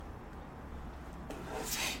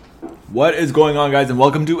What is going on, guys, and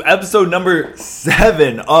welcome to episode number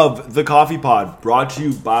 7 of The Coffee Pod, brought to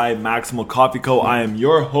you by Maximal Coffee Co. I am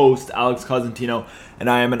your host, Alex Cosentino, and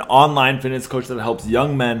I am an online fitness coach that helps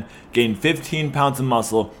young men gain 15 pounds of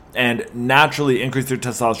muscle and naturally increase their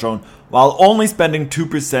testosterone while only spending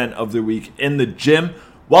 2% of their week in the gym.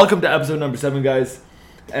 Welcome to episode number 7, guys.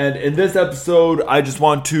 And in this episode, I just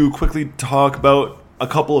want to quickly talk about a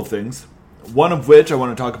couple of things. One of which I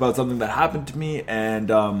want to talk about something that happened to me,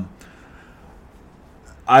 and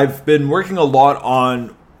I've been working a lot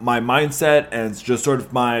on my mindset and it's just sort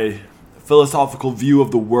of my philosophical view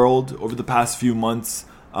of the world over the past few months.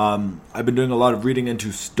 I've been doing a lot of reading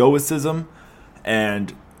into Stoicism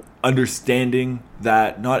and understanding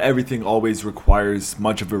that not everything always requires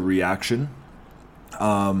much of a reaction. So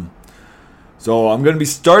I'm going to be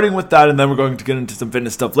starting with that, and then we're going to get into some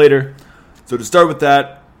fitness stuff later. So to start with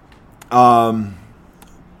that,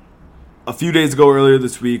 a few days ago, earlier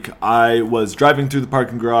this week, I was driving through the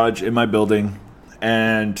parking garage in my building,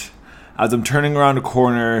 and as I'm turning around a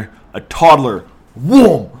corner, a toddler,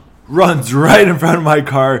 whoom, runs right in front of my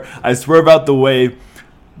car. I swerve out the way.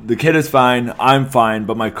 The kid is fine, I'm fine,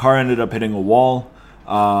 but my car ended up hitting a wall,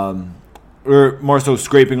 or more so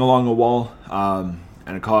scraping along a wall, and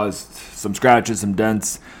it caused some scratches, some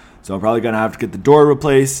dents, so I'm probably going to have to get the door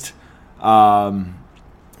replaced,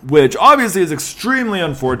 which obviously is extremely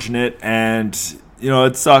unfortunate, and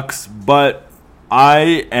it sucks, but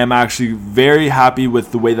I am actually very happy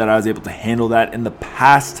with the way that I was able to handle that. In the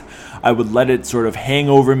past, I would let it sort of hang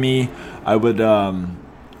over me. I would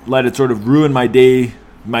let it sort of ruin my days,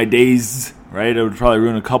 right? It would probably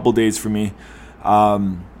ruin a couple days for me.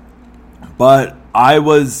 But I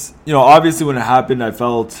was, obviously when it happened, I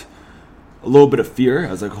felt a little bit of fear.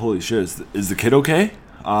 I was like, holy shit, is the kid okay?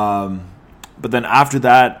 But then after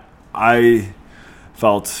that, I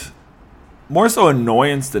felt more so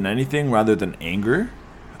annoyance than anything rather than anger.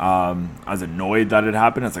 I was annoyed that it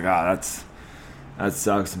happened. I was like, that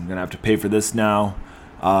sucks. I'm going to have to pay for this now.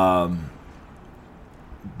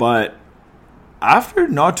 But after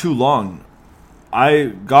not too long,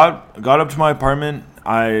 I got up to my apartment.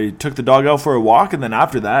 I took the dog out for a walk. And then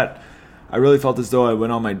after that, I really felt as though I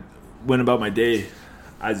went about my day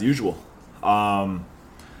as usual.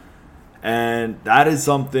 And that is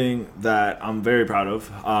something that I'm very proud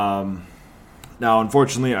of. Now,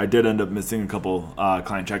 unfortunately, I did end up missing a couple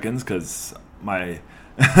client check-ins because I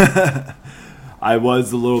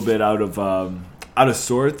was a little bit out of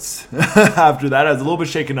sorts after that. I was a little bit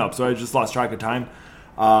shaken up, so I just lost track of time.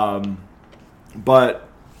 But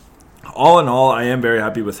all in all, I am very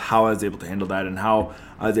happy with how I was able to handle that and how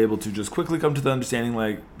I was able to just quickly come to the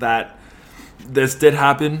understanding that this did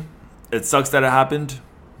happen. It sucks that it happened.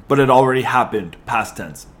 But it already happened, past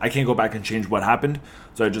tense. I can't go back and change what happened,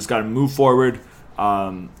 so I just got to move forward.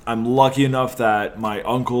 I'm lucky enough that my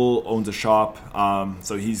uncle owns a shop,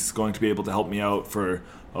 so he's going to be able to help me out for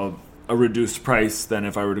a reduced price than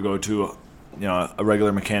if I were to go to a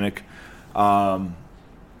regular mechanic.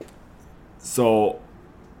 So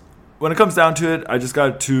when it comes down to it, I just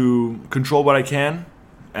got to control what I can,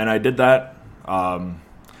 and I did that.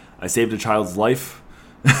 I saved a child's life.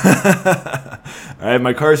 All right,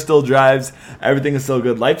 my car still drives. Everything is still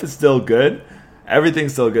good. Life is still good.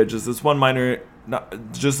 Everything's still good. Just this one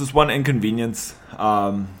inconvenience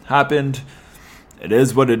happened. It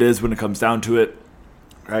is what it is when it comes down to it.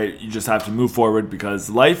 Right? You just have to move forward because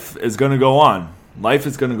life is going to go on. Life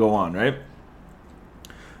is going to go on, right?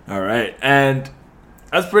 All right, and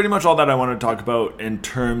that's pretty much all that I want to talk about in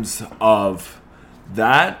terms of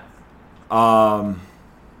that.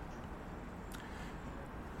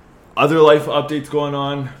 Other life updates going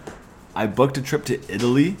on. I booked a trip to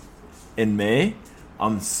Italy in May.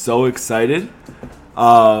 I'm so excited.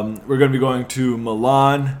 We're going to be going to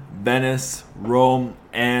Milan, Venice, Rome,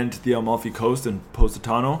 and the Amalfi Coast in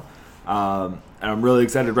Positano. And I'm really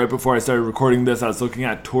excited. Right before I started recording this, I was looking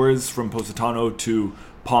at tours from Positano to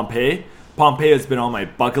Pompeii. Pompeii has been on my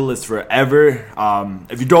bucket list forever.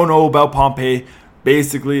 If you don't know about Pompeii,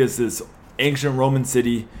 basically it's this ancient Roman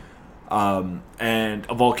city. And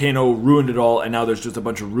a volcano ruined it all, and now there's just a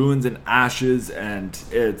bunch of ruins and ashes, and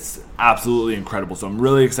it's absolutely incredible. So I'm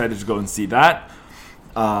really excited to go and see that.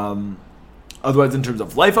 Otherwise, in terms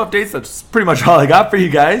of life updates, that's pretty much all I got for you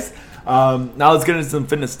guys. Now let's get into some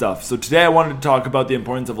fitness stuff. So today I wanted to talk about the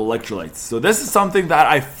importance of electrolytes. So this is something that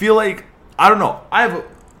I feel like, I don't know, I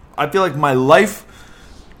feel like my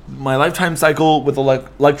lifetime cycle with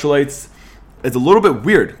electrolytes is a little bit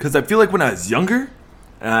weird, because I feel like when I was younger,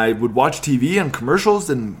 and I would watch TV and commercials,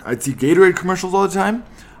 and I'd see Gatorade commercials all the time,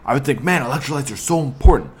 I would think, man, electrolytes are so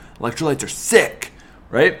important. Electrolytes are sick,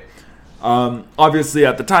 right? Obviously,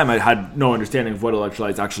 at the time, I had no understanding of what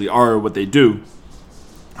electrolytes actually are or what they do.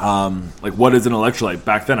 Like, what is an electrolyte?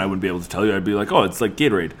 Back then, I wouldn't be able to tell you. I'd be like, oh, it's like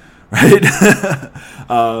Gatorade, right?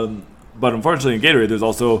 But unfortunately, in Gatorade, there's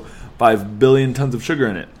also 5 billion tons of sugar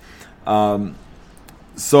in it.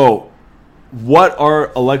 So, what are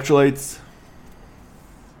electrolytes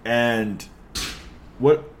and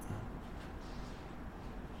what...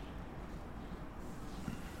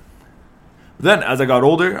 Then, as I got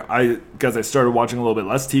older, because I started watching a little bit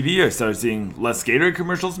less TV, I started seeing less Gatorade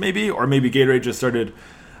commercials maybe, or maybe Gatorade just started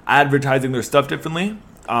advertising their stuff differently.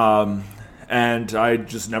 And I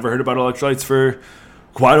just never heard about electrolytes for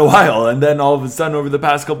quite a while. And then all of a sudden, over the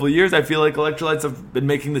past couple of years, I feel like electrolytes have been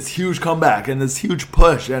making this huge comeback and this huge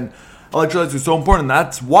push. And electrolytes are so important.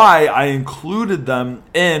 That's why I included them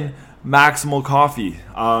in Maximal Coffee.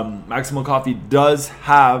 Maximal Coffee does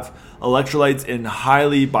have electrolytes in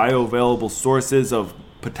highly bioavailable sources of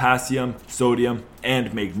potassium, sodium,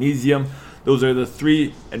 and magnesium. Those are the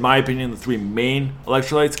three, in my opinion, the three main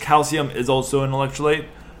electrolytes. Calcium is also an electrolyte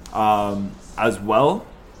as well.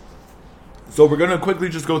 So we're going to quickly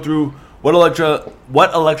just go through what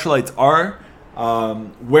electrolytes are,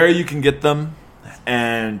 where you can get them,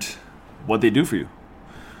 and what they do for you.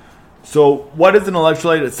 So what is an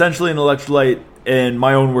electrolyte? Essentially, an electrolyte, in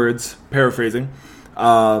my own words, paraphrasing,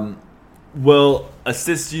 will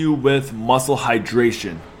assist you with muscle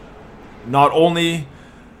hydration. Not only,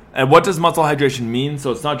 and what does muscle hydration mean?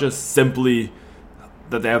 So it's not just simply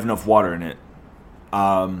that they have enough water in it,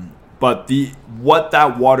 but what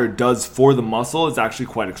that water does for the muscle is actually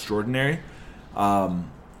quite extraordinary.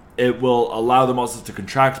 It will allow the muscles to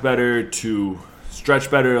contract better, to stretch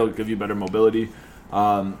better. It'll give you better mobility,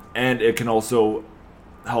 and it can also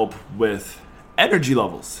help with energy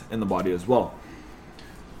levels in the body as well.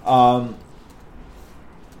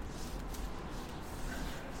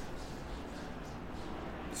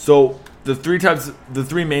 So the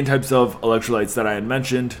three main types of electrolytes that I had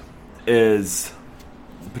mentioned is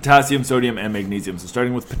potassium, sodium, and magnesium. So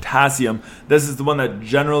starting with potassium, this is the one that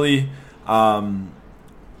generally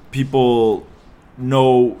people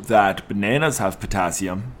know that bananas have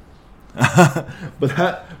potassium.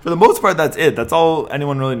 But for the most part, that's it. That's all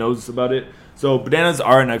anyone really knows about it. So bananas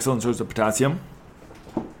are an excellent source of potassium.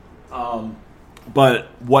 But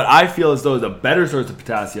what I feel as though is a better source of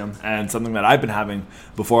potassium, and something that I've been having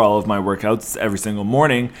before all of my workouts every single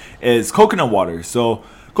morning, is coconut water. So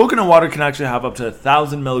coconut water can actually have up to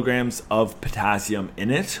 1,000 milligrams of potassium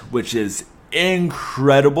in it, which is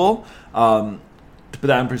incredible. To put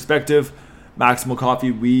that in perspective, Maximal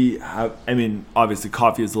Coffee, we have, obviously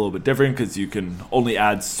coffee is a little bit different because you can only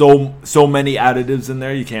add so many additives in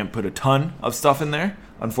there. You can't put a ton of stuff in there,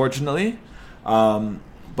 unfortunately.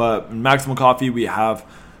 But in Maximal Coffee, we've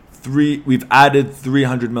added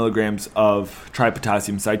 300 milligrams of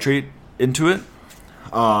tripotassium citrate into it.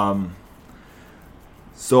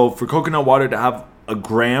 So for coconut water to have a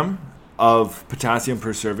gram of potassium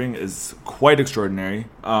per serving is quite extraordinary.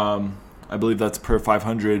 I believe that's per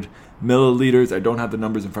 500 milliliters. I don't have the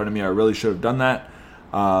numbers in front of me. I really should have done that.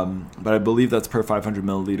 But I believe that's per 500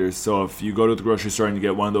 milliliters. So if you go to the grocery store and you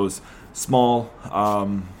get one of those small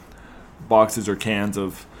boxes or cans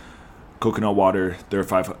of coconut water, they're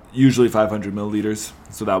usually 500 milliliters,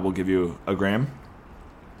 so that will give you a gram.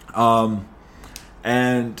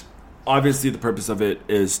 And obviously the purpose of it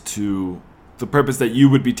is the purpose that you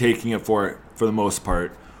would be taking it for the most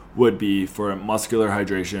part, would be for muscular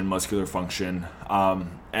hydration, muscular function,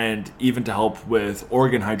 and even to help with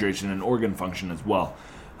organ hydration and organ function as well,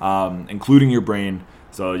 including your brain,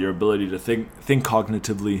 so your ability to think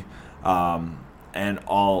cognitively, and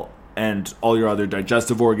all your other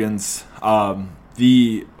digestive organs.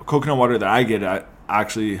 The coconut water that I get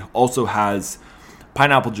actually also has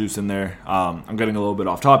pineapple juice in there. I'm getting a little bit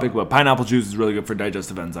off topic, but pineapple juice is really good for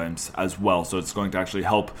digestive enzymes as well. So it's going to actually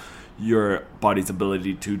help your body's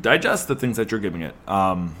ability to digest the things that you're giving it.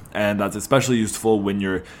 And that's especially useful when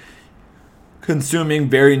you're consuming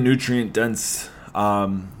very nutrient-dense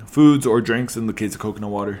foods or drinks, in the case of coconut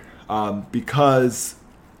water, because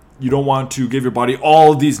you don't want to give your body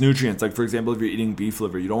all of these nutrients. Like, for example, if you're eating beef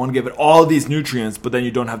liver, you don't want to give it all of these nutrients, but then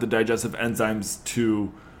you don't have the digestive enzymes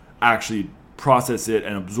to actually process it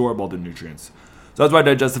and absorb all the nutrients. So that's why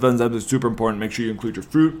digestive enzymes are super important. Make sure you include your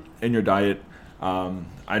fruit in your diet.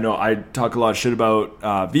 I know I talk a lot of shit about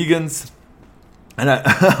vegans, and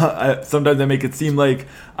I sometimes I make it seem like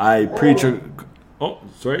I preach a... Oh,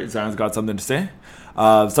 sorry, Zion's got something to say.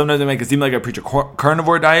 Sometimes I make it seem like I preach a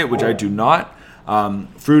carnivore diet, which I do not.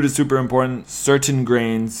 Fruit is super important. Certain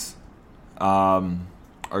grains are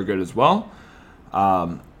good as well.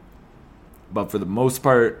 But for the most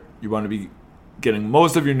part, You want to be getting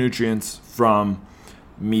most of your nutrients from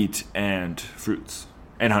meat and fruits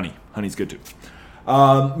and honey. Honey's good too.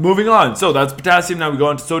 Moving on. So that's potassium. Now we go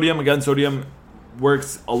on to sodium. Again, sodium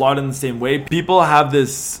works a lot in the same way. People have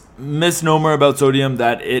this misnomer about sodium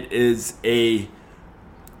that it is a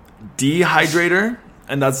dehydrator,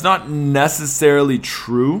 and that's not necessarily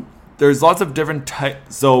true. There's lots of different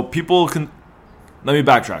types. So let me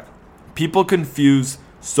backtrack. People confuse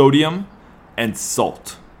sodium and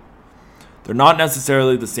salt. They're not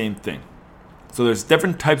necessarily the same thing. So there's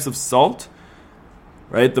different types of salt,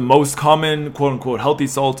 right? The most common, quote unquote, healthy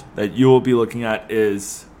salt that you will be looking at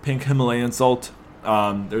is pink Himalayan salt.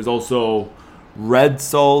 There's also red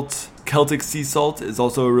salt. Celtic sea salt is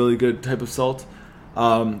also a really good type of salt.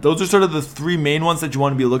 Those are sort of the three main ones that you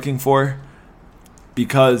want to be looking for,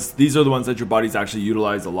 because these are the ones that your body's actually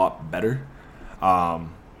utilize a lot better.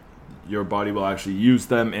 Your body will actually use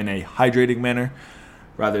them in a hydrating manner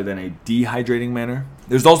rather than a dehydrating manner.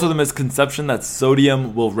 There's also the misconception that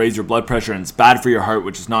sodium will raise your blood pressure and it's bad for your heart,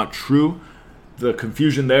 which is not true. The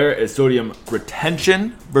confusion there is sodium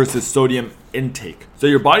retention versus sodium intake. So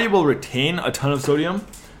your body will retain a ton of sodium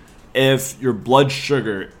if your blood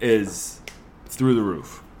sugar is through the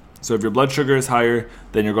roof. So if your blood sugar is higher,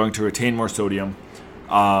 then you're going to retain more sodium.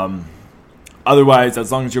 Otherwise,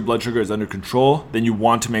 as long as your blood sugar is under control, then you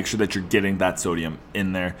want to make sure that you're getting that sodium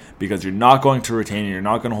in there, because you're not going to retain it, you're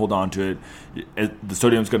not going to hold on to it. The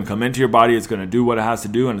sodium is going to come into your body, it's going to do what it has to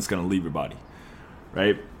do, and it's going to leave your body,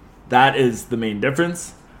 right? That is the main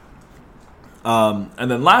difference. And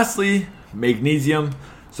then lastly, magnesium.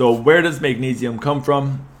 So where does magnesium come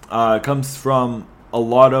from? It comes from a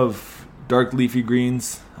lot of dark leafy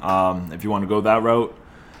greens, if you want to go that route.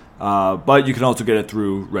 But you can also get it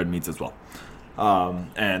through red meats as well.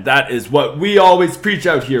 And that is what we always preach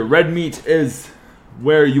out here. Red meat is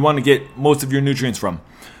where you want to get most of your nutrients from.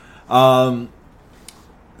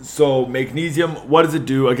 So magnesium, what does it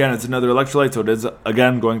do? Again, it's another electrolyte, so it is,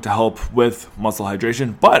 again, going to help with muscle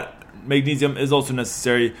hydration. But magnesium is also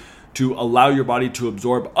necessary to allow your body to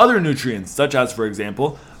absorb other nutrients, such as, for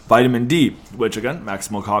example, vitamin D, which, again,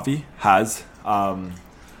 Maximal Coffee has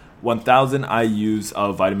 1,000 IUs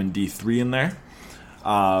of vitamin D3 in there.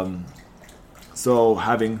 So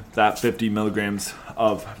having that 50 milligrams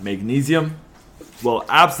of magnesium will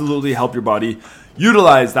absolutely help your body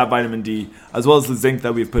utilize that vitamin D, as well as the zinc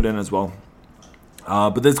that we've put in as well.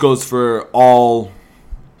 But this goes for all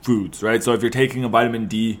foods, right? So if you're taking a vitamin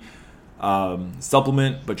D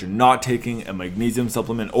supplement, but you're not taking a magnesium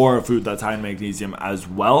supplement or a food that's high in magnesium as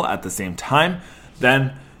well at the same time,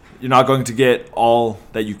 then you're not going to get all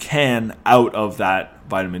that you can out of that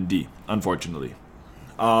vitamin D, unfortunately.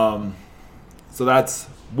 So that's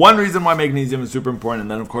one reason why magnesium is super important. And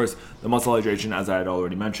then, of course, the muscle hydration, as I had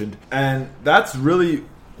already mentioned. And that's really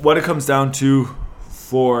what it comes down to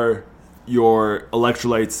for your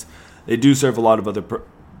electrolytes. They do serve a lot of other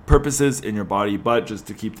purposes in your body, but just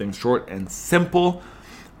to keep things short and simple,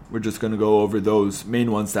 we're just going to go over those main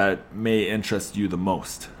ones that may interest you the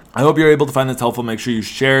most. I hope you're able to find this helpful. Make sure you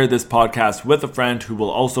share this podcast with a friend who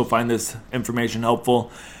will also find this information helpful.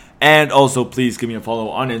 And also, please give me a follow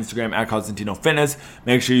on Instagram at Costantino Fitness.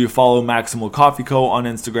 Make sure you follow Maximal Coffee Co. on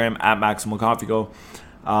Instagram at Maximal Coffee Co.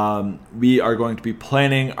 We are going to be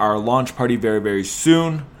planning our launch party very, very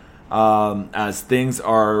soon, as things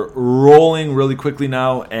are rolling really quickly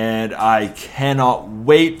now, and I cannot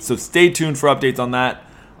wait. So stay tuned for updates on that.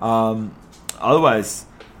 Otherwise,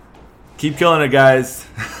 keep killing it, guys.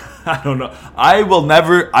 I don't know. I don't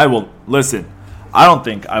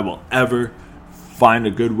think I will ever find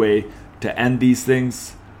a good way to end these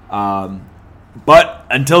things. But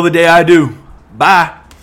until the day I do, bye.